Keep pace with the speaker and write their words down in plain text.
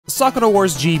Sakura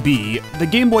Wars GB, the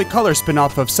Game Boy Color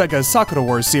spin-off of Sega's Sakura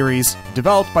Wars series,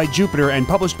 developed by Jupiter and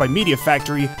published by Media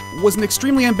Factory, was an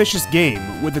extremely ambitious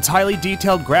game, with its highly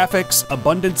detailed graphics,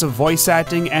 abundance of voice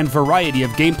acting, and variety of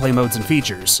gameplay modes and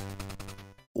features.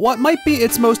 What might be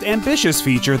its most ambitious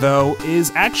feature, though,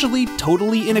 is actually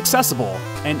totally inaccessible,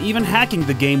 and even hacking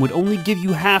the game would only give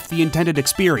you half the intended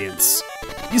experience.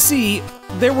 You see,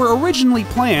 there were originally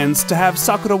plans to have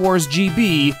Sakura Wars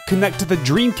GB connect to the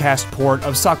Dreamcast port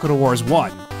of Sakura Wars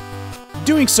 1.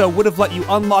 Doing so would have let you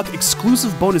unlock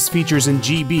exclusive bonus features in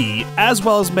GB, as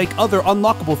well as make other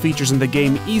unlockable features in the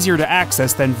game easier to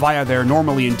access than via their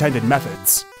normally intended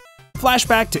methods.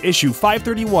 Flashback to issue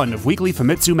 531 of Weekly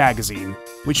Famitsu magazine,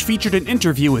 which featured an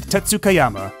interview with Tetsu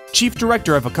Kayama, chief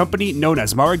director of a company known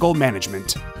as Marigold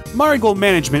Management. Marigold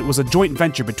Management was a joint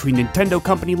venture between Nintendo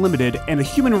Company Limited and a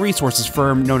human resources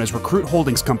firm known as Recruit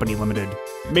Holdings Company Limited,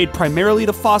 made primarily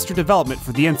to foster development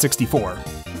for the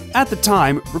N64. At the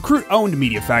time, Recruit owned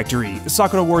Media Factory,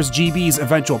 Sakura Wars GB's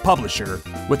eventual publisher,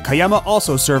 with Kayama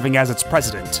also serving as its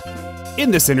president.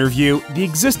 In this interview, the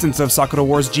existence of Sakura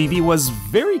Wars GB was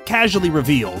very casually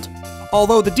revealed,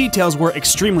 although the details were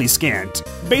extremely scant,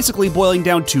 basically boiling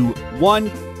down to 1,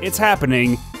 it's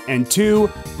happening, and 2,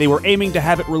 they were aiming to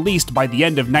have it released by the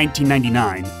end of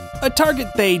 1999, a target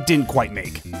they didn't quite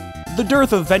make. The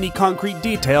dearth of any concrete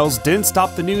details didn't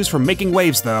stop the news from making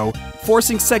waves though,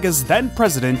 forcing Sega's then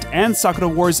president and Sakura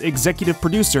Wars executive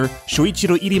producer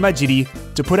Shoichiro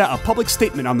Irimajiri to put out a public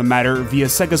statement on the matter via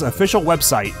Sega's official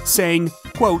website, saying,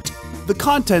 quote, "The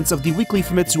contents of the Weekly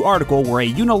Famitsu article were a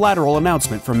unilateral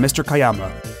announcement from Mr.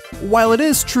 Kayama. While it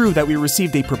is true that we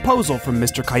received a proposal from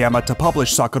Mr. Kayama to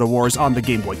publish Sakura Wars on the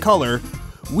Game Boy Color,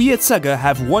 we at Sega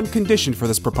have one condition for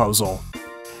this proposal.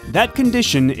 That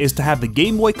condition is to have the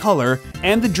Game Boy Color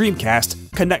and the Dreamcast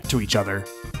connect to each other.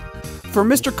 For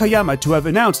Mr. Kayama to have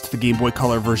announced the Game Boy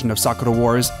Color version of Sakura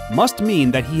Wars must mean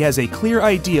that he has a clear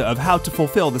idea of how to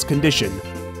fulfill this condition,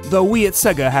 though we at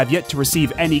Sega have yet to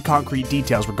receive any concrete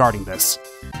details regarding this.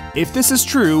 If this is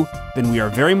true, then we are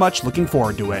very much looking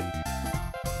forward to it."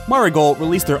 Marigold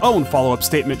released their own follow-up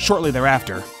statement shortly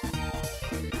thereafter.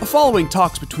 Following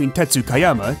talks between Tetsu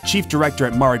Kayama, chief director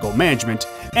at Marigold Management,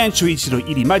 and Shoichiro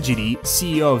Irimajiri,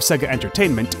 CEO of Sega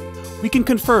Entertainment, we can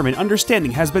confirm an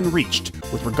understanding has been reached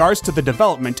with regards to the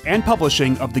development and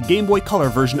publishing of the Game Boy Color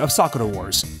version of Sakura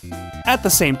Wars. At the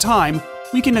same time,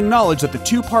 we can acknowledge that the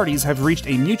two parties have reached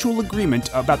a mutual agreement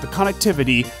about the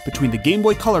connectivity between the Game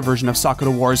Boy Color version of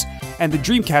Sakura Wars and the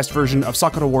Dreamcast version of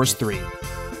Sakura Wars 3.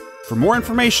 For more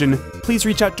information, please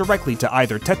reach out directly to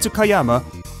either Tetsu Kayama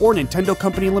or Nintendo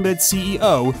Company Limited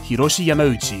CEO Hiroshi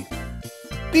Yamauchi.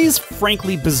 These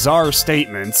frankly bizarre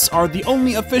statements are the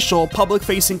only official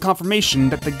public-facing confirmation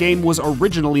that the game was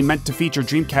originally meant to feature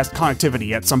Dreamcast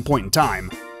connectivity at some point in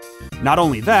time. Not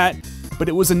only that, but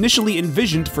it was initially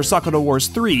envisioned for Sakura Wars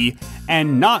 3,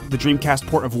 and not the Dreamcast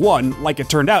port of 1 like it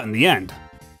turned out in the end.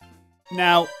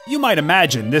 Now, you might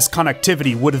imagine this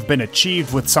connectivity would have been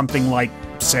achieved with something like,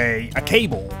 say, a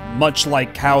cable, much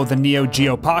like how the Neo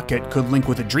Geo Pocket could link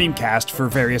with a Dreamcast for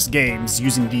various games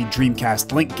using the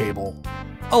Dreamcast link cable.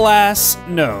 Alas,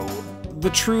 no. The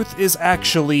truth is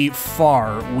actually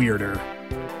far weirder.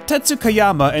 Tetsu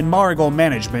Kayama and Marigold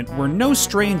Management were no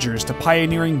strangers to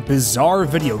pioneering bizarre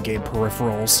video game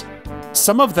peripherals.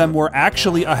 Some of them were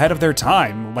actually ahead of their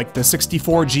time, like the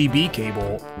 64 GB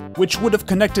cable, which would have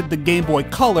connected the Game Boy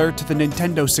Color to the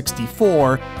Nintendo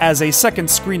 64 as a second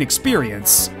screen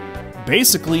experience,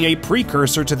 basically a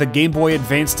precursor to the Game Boy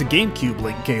Advance to GameCube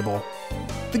link cable.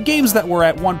 The games that were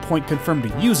at one point confirmed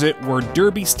to use it were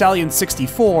Derby Stallion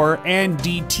 64 and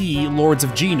DT Lords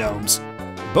of Genomes,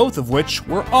 both of which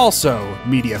were also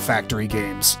Media Factory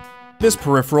games. This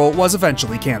peripheral was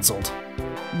eventually cancelled.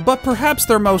 But perhaps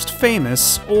their most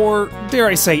famous, or dare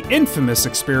I say infamous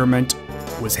experiment,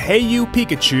 was Hey You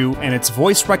Pikachu and its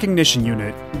voice recognition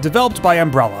unit, developed by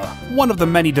Umbrella, one of the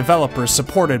many developers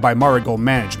supported by Marigold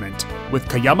Management, with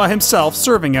Kayama himself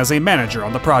serving as a manager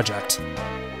on the project.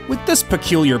 With this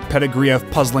peculiar pedigree of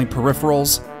puzzling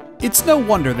peripherals, it's no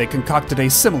wonder they concocted a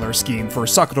similar scheme for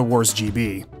Sakura Wars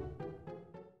GB.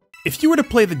 If you were to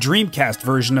play the Dreamcast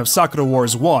version of Sakura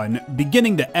Wars 1,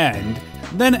 beginning to end,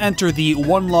 then enter the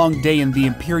One Long Day in the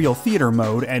Imperial Theater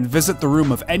mode and visit the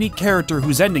room of any character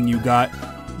whose ending you got,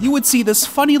 you would see this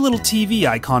funny little TV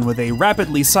icon with a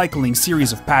rapidly cycling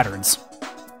series of patterns.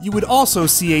 You would also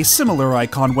see a similar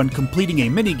icon when completing a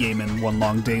minigame in One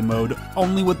Long Day mode,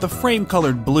 only with the frame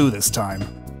colored blue this time.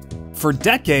 For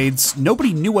decades,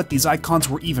 nobody knew what these icons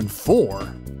were even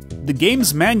for. The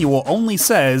game's manual only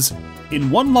says, in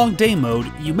One Long Day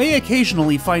mode, you may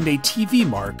occasionally find a TV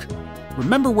mark.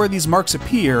 Remember where these marks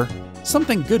appear,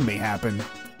 something good may happen.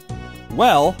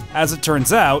 Well, as it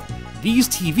turns out, these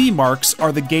TV marks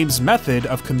are the game's method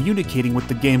of communicating with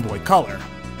the Game Boy Color.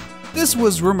 This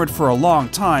was rumored for a long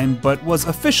time, but was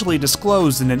officially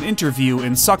disclosed in an interview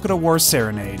in Sakura Wars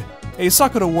Serenade, a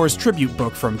Sakura Wars tribute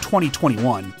book from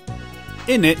 2021.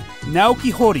 In it,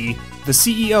 Naoki Hori, the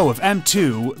CEO of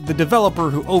M2, the developer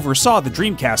who oversaw the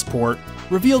Dreamcast port,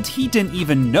 revealed he didn't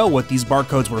even know what these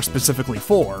barcodes were specifically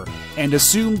for, and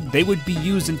assumed they would be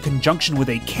used in conjunction with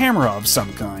a camera of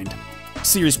some kind.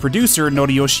 Series producer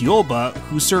Noriyoshi Oba,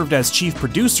 who served as chief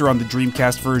producer on the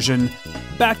Dreamcast version,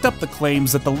 backed up the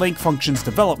claims that the link function's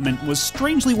development was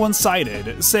strangely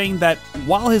one-sided, saying that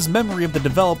while his memory of the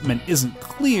development isn't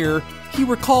clear, he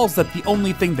recalls that the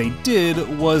only thing they did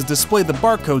was display the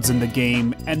barcodes in the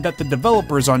game, and that the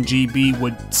developers on GB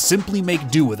would simply make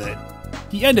do with it.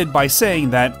 He ended by saying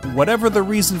that whatever the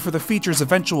reason for the feature's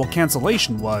eventual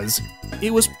cancellation was,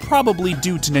 it was probably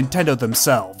due to Nintendo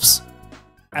themselves.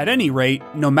 At any rate,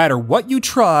 no matter what you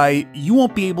try, you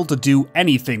won't be able to do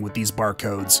anything with these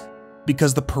barcodes,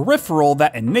 because the peripheral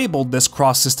that enabled this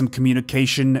cross-system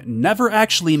communication never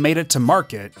actually made it to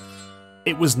market.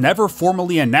 It was never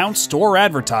formally announced or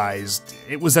advertised.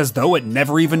 It was as though it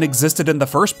never even existed in the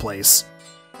first place.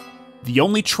 The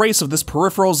only trace of this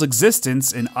peripheral's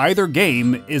existence in either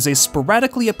game is a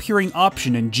sporadically appearing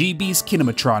option in GB's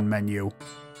Kinematron menu.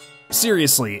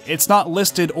 Seriously, it's not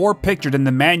listed or pictured in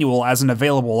the manual as an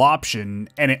available option,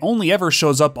 and it only ever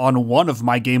shows up on one of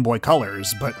my Game Boy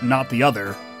Colors, but not the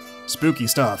other. Spooky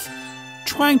stuff.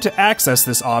 Trying to access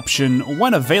this option,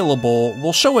 when available,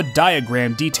 will show a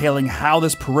diagram detailing how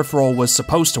this peripheral was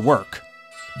supposed to work.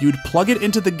 You'd plug it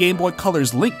into the Game Boy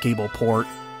Color's link cable port,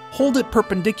 hold it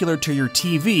perpendicular to your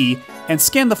TV, and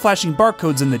scan the flashing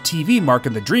barcodes in the TV mark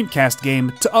in the Dreamcast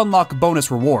game to unlock bonus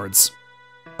rewards.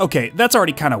 Okay, that's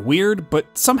already kinda weird, but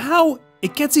somehow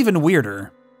it gets even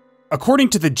weirder. According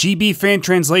to the GB Fan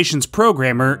Translations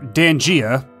programmer, Dan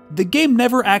Gia, the game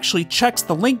never actually checks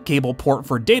the link cable port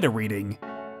for data reading.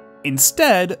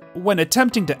 Instead, when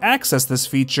attempting to access this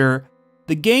feature,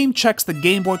 the game checks the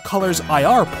Game Boy Color's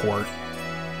IR port.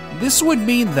 This would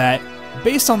mean that,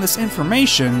 based on this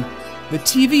information, the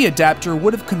TV adapter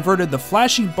would have converted the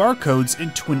flashing barcodes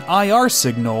into an IR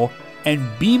signal and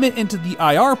beam it into the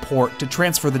IR port to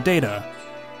transfer the data.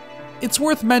 It's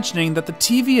worth mentioning that the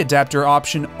TV adapter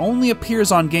option only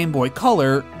appears on Game Boy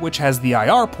Color, which has the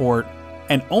IR port,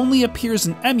 and only appears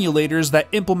in emulators that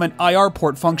implement IR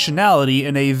port functionality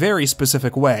in a very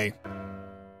specific way.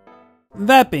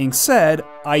 That being said,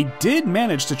 I did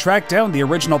manage to track down the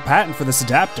original patent for this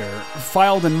adapter,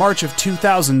 filed in March of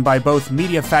 2000 by both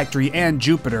Media Factory and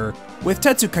Jupiter, with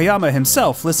Tetsu Kayama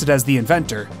himself listed as the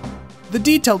inventor. The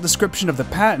detailed description of the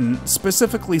patent,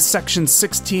 specifically sections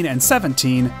 16 and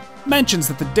 17, mentions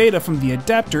that the data from the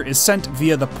adapter is sent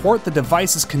via the port the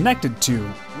device is connected to,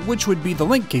 which would be the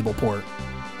link cable port.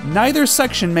 Neither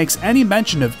section makes any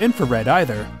mention of infrared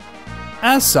either.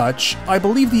 As such, I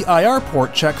believe the IR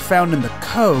port check found in the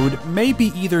code may be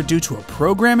either due to a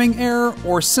programming error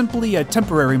or simply a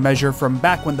temporary measure from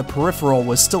back when the peripheral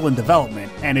was still in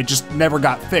development and it just never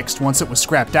got fixed once it was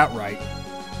scrapped outright.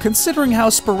 Considering how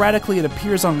sporadically it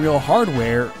appears on real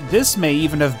hardware, this may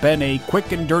even have been a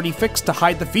quick and dirty fix to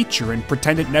hide the feature and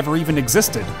pretend it never even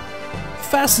existed.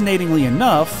 Fascinatingly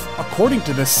enough, according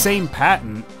to this same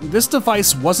patent, this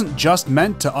device wasn't just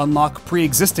meant to unlock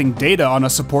pre-existing data on a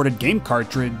supported game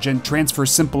cartridge and transfer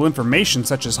simple information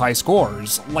such as high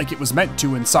scores, like it was meant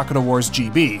to in Sakura Wars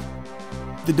GB.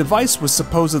 The device was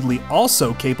supposedly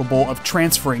also capable of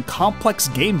transferring complex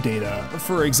game data,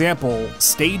 for example,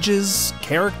 stages,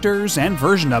 characters, and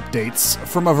version updates,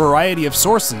 from a variety of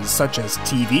sources such as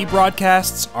TV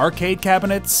broadcasts, arcade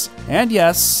cabinets, and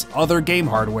yes, other game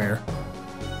hardware.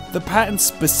 The patent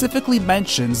specifically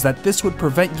mentions that this would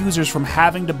prevent users from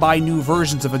having to buy new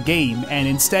versions of a game and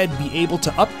instead be able to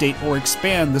update or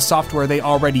expand the software they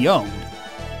already owned.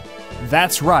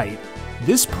 That's right.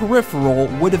 This peripheral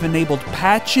would have enabled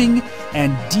patching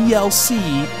and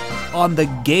DLC on the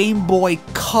Game Boy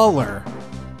Color,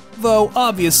 though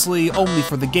obviously only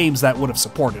for the games that would have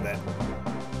supported it.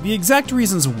 The exact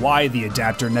reasons why the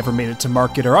adapter never made it to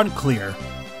market are unclear.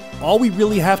 All we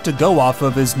really have to go off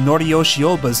of is Noriyoshi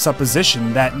Oba's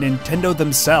supposition that Nintendo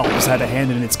themselves had a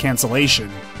hand in its cancellation.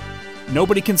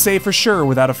 Nobody can say for sure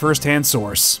without a first-hand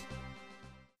source.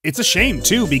 It's a shame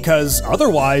too, because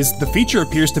otherwise the feature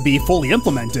appears to be fully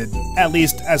implemented, at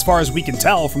least as far as we can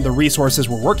tell from the resources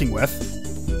we're working with.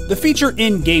 The feature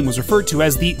in-game was referred to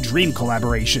as the Dream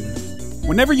Collaboration.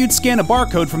 Whenever you'd scan a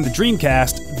barcode from the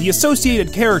Dreamcast, the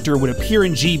associated character would appear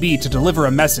in GB to deliver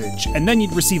a message, and then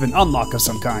you'd receive an unlock of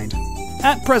some kind.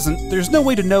 At present, there's no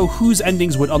way to know whose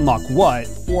endings would unlock what,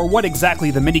 or what exactly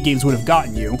the minigames would have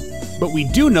gotten you, but we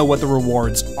do know what the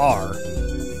rewards are.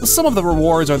 Some of the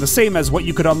rewards are the same as what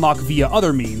you could unlock via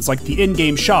other means, like the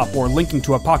in-game shop or linking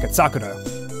to a Pocket Sakura.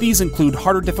 These include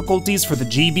harder difficulties for the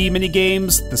GB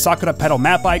minigames, the Sakura Pedal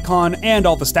map icon, and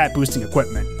all the stat-boosting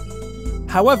equipment.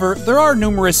 However, there are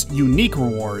numerous unique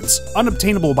rewards,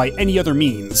 unobtainable by any other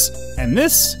means, and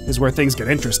this is where things get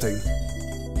interesting.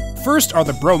 First are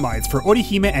the bromides for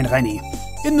Orihime and Reni.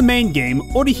 In the main game,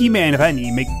 Orihime and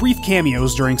Reni make brief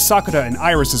cameos during Sakura and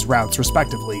Iris' routes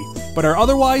respectively, but are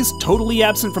otherwise totally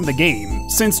absent from the game,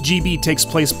 since GB takes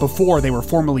place before they were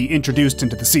formally introduced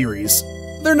into the series.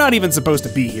 They're not even supposed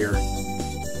to be here.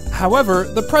 However,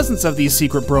 the presence of these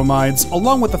secret bromides,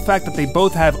 along with the fact that they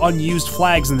both have unused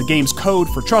flags in the game's code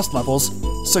for trust levels,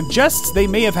 suggests they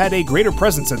may have had a greater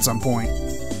presence at some point.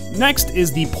 Next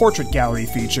is the Portrait Gallery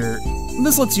feature.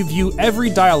 This lets you view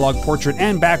every dialogue portrait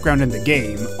and background in the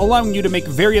game, allowing you to make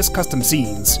various custom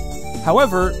scenes.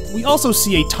 However, we also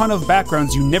see a ton of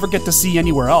backgrounds you never get to see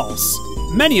anywhere else.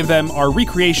 Many of them are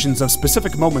recreations of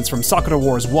specific moments from Sakura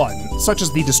Wars 1, such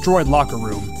as the destroyed locker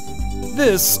room.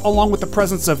 This, along with the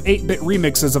presence of 8-bit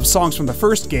remixes of songs from the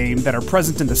first game that are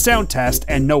present in the sound test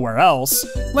and nowhere else,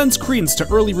 lends credence to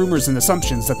early rumors and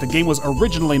assumptions that the game was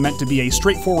originally meant to be a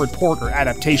straightforward port or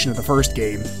adaptation of the first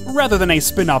game, rather than a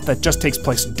spin-off that just takes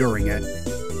place during it.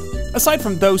 Aside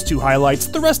from those two highlights,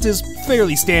 the rest is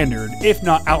fairly standard, if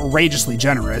not outrageously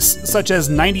generous, such as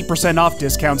 90% off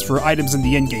discounts for items in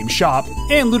the in-game shop,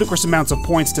 and ludicrous amounts of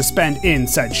points to spend in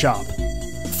said shop.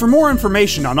 For more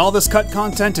information on all this cut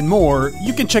content and more,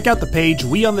 you can check out the page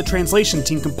we on the translation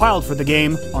team compiled for the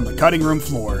game on the cutting room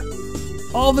floor.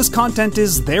 All this content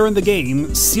is there in the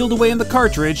game, sealed away in the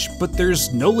cartridge, but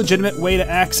there's no legitimate way to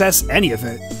access any of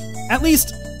it. At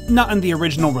least, not in the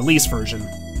original release version.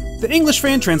 The English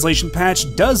fan translation patch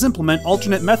does implement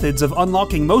alternate methods of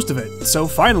unlocking most of it, so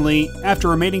finally, after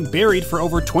remaining buried for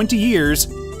over 20 years,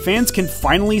 fans can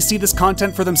finally see this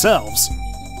content for themselves.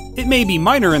 It may be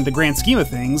minor in the grand scheme of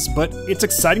things, but it's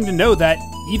exciting to know that,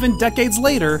 even decades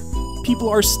later, people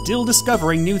are still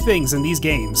discovering new things in these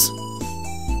games.